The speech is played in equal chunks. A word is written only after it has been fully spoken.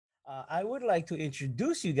I would like to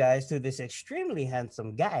introduce you guys to this extremely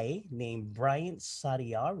handsome guy named Bryant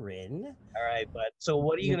Sadiarin. All right, but so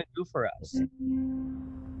what are you Yeah. gonna do for us?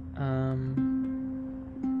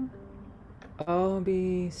 Um, I'll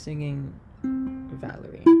be singing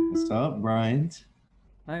Valerie. What's up, Bryant?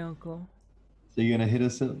 Hi, Uncle. So you're gonna hit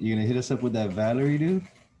us up? You're gonna hit us up with that Valerie, dude?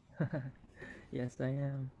 Yes, I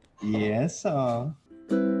am. Yes,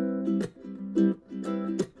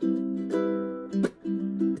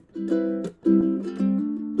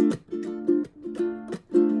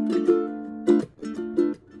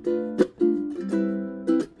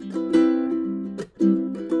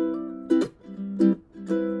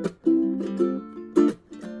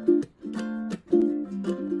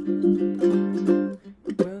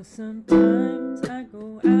 Well, sometimes I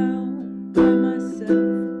go out by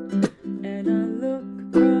myself and I look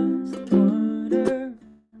across the water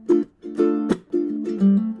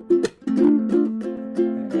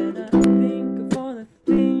and I think of all the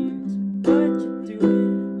things what you're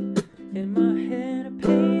doing. In my head, I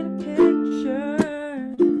paint a picture.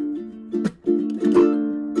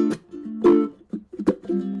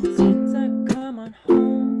 Since I come on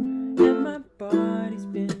home and my body's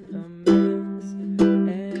been a mess,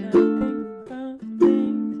 and I think about things.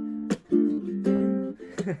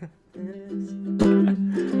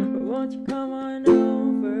 Won't you come on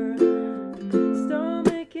over? Start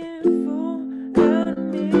making a fool out of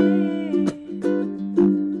me.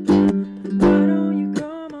 Why don't you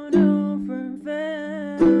come on over,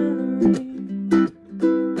 Valerie?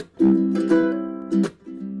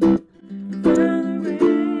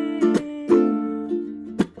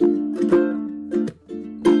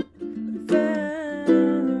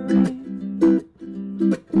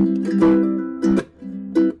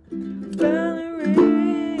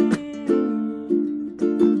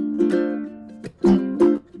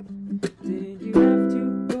 Did you have to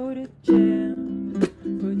go to jail?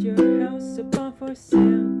 Put your house up on for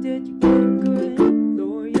sale? Did you get a good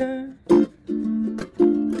lawyer?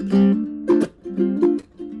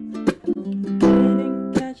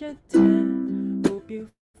 Didn't catch a tan. Hope you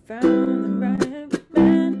found the right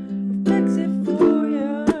man who'll fix it for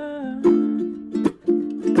you.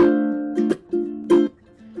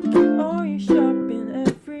 Are you shopping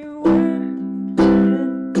everywhere?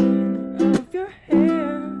 Getting of your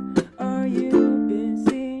hair? Are you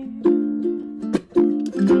busy?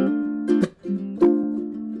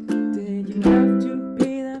 Did you have to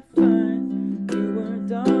pay that fine? You were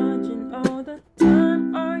dodging all the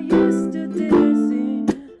time. Are you still dizzy?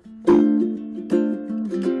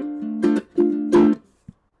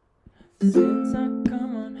 Since I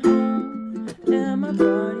come on home and my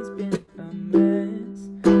body's been a mess,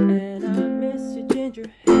 and I miss your ginger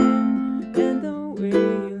hair and the way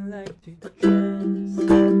you like to dress.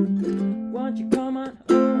 Won't you come on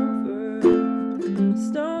over?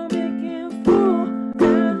 Start making a fool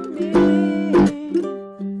out of me.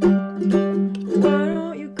 Why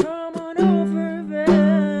don't you come on over,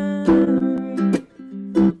 Valerie?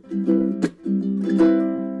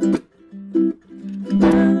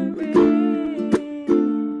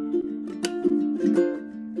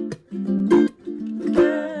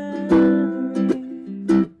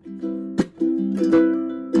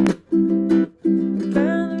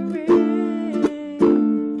 Valerie.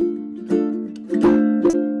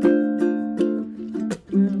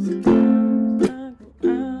 Well, sometimes I go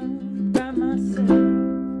out by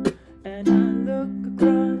myself and I look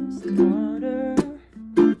across the water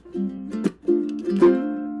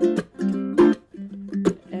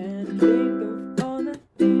and I think of all the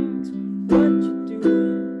things what you're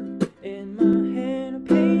doing. In my head, I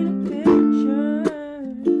paint a picture.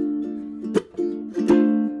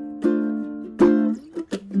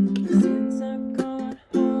 Since I got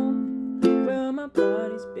home, well, my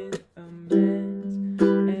body's been a mess,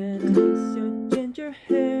 and I miss your ginger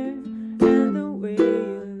hair and the way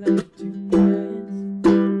you like to dress.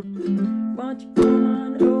 Won't you come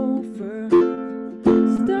on over?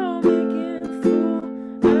 Start making a fool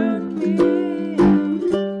out of me.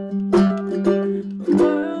 Why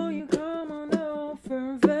don't you come on over,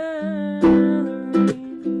 Valerie?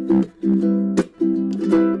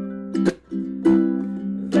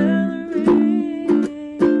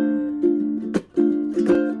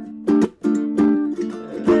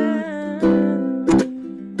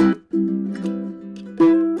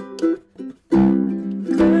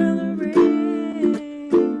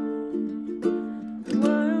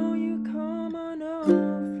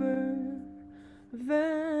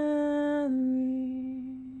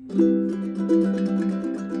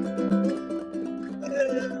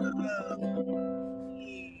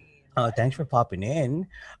 Thanks for popping in.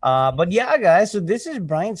 But yeah, guys, so this is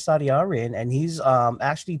Brian Sadiarin, and he's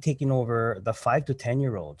actually taking over the 5 to 10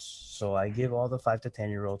 year olds. So I give all the 5 to 10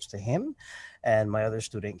 year olds to him and my other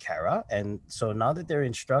student, Kara. And so now that they're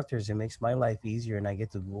instructors, it makes my life easier and I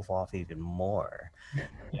get to goof off even more.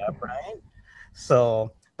 Yeah, Brian.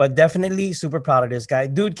 So, but definitely super proud of this guy.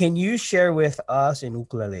 Dude, can you share with us an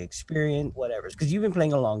ukulele experience, whatever? Because you've been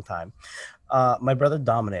playing a long time. My brother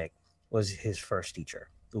Dominic was his first teacher,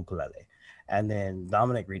 ukulele. And then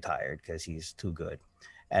Dominic retired because he's too good.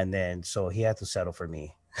 And then so he had to settle for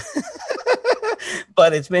me.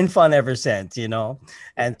 But it's been fun ever since, you know. Yeah.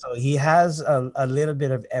 And so he has a little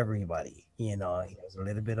bit of everybody, you know. He has a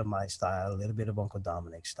little bit of my style, a little bit of Uncle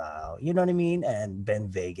Dominic's style, you know what I mean? And Ben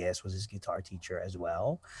Vegas was his guitar teacher as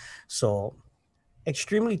well. So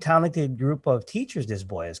extremely talented group of teachers this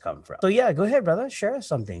boy has come from. So yeah, go ahead, brother. Share us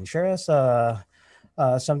something. Share us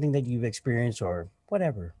something that you've experienced or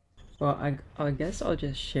whatever. Well, I guess I'll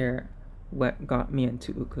just share what got me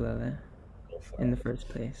into ukulele Go for in the it. first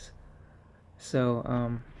place.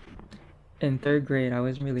 So, in third grade, I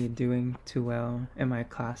wasn't really doing too well in my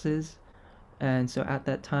classes, and so at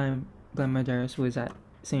that time, Glenn Medeiros was at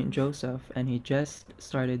St. Joseph, and he just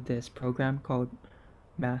started this program called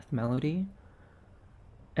Math Melody,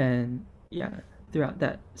 and yeah, throughout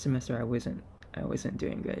that semester, I wasn't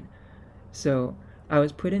doing good. So I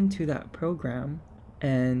was put into that program,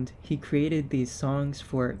 and he created these songs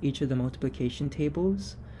for each of the multiplication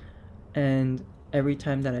tables. And every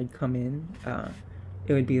time that I'd come in,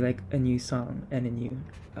 it would be like a new song and a new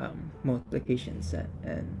multiplication set.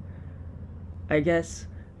 And I guess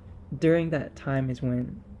during that time is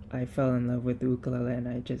when I fell in love with the ukulele, and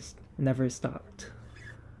I just never stopped.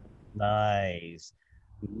 Nice.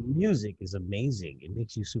 Music is amazing. It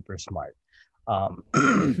makes you super smart. Um,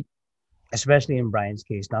 especially in Brian's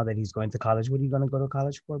case, now that he's going to college. What are you going to go to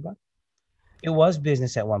college for, bro? It was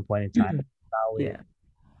business at one point in time. Now it. Yeah,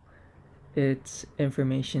 it's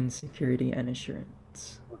information security and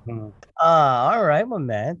assurance. Mhm. All right, my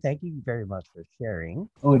man. Thank you very much for sharing.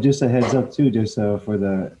 Oh, just a heads up too, just for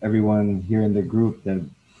the everyone here in the group that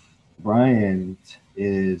Bryant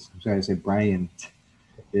is. I'm sorry, I say Bryant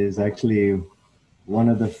is actually one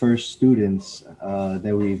of the first students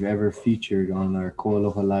that we've ever featured on our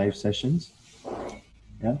Koaloha live sessions.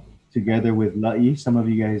 Yeah, together with La'i. Some of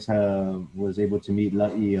you guys was able to meet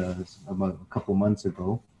La'i about a couple months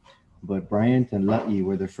ago, but Bryant and La'i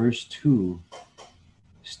were the first two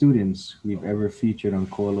students we've ever featured on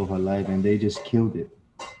Koaloha live, and they just killed it.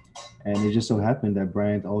 And it just so happened that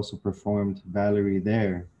Bryant also performed Valerie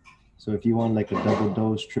there. So if you want like a double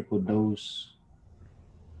dose, triple dose,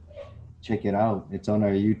 check it out. It's on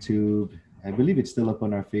our YouTube. I believe it's still up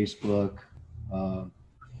on our Facebook. Uh,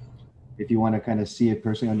 if you want to kind of see it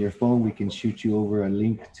personally on your phone, we can shoot you over a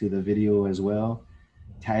link to the video as well.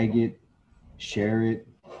 Tag it, share it,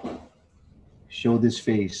 show this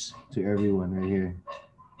face to everyone right here.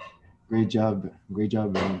 Great job,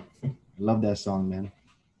 man. Love that song, man.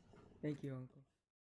 Thank you, Uncle.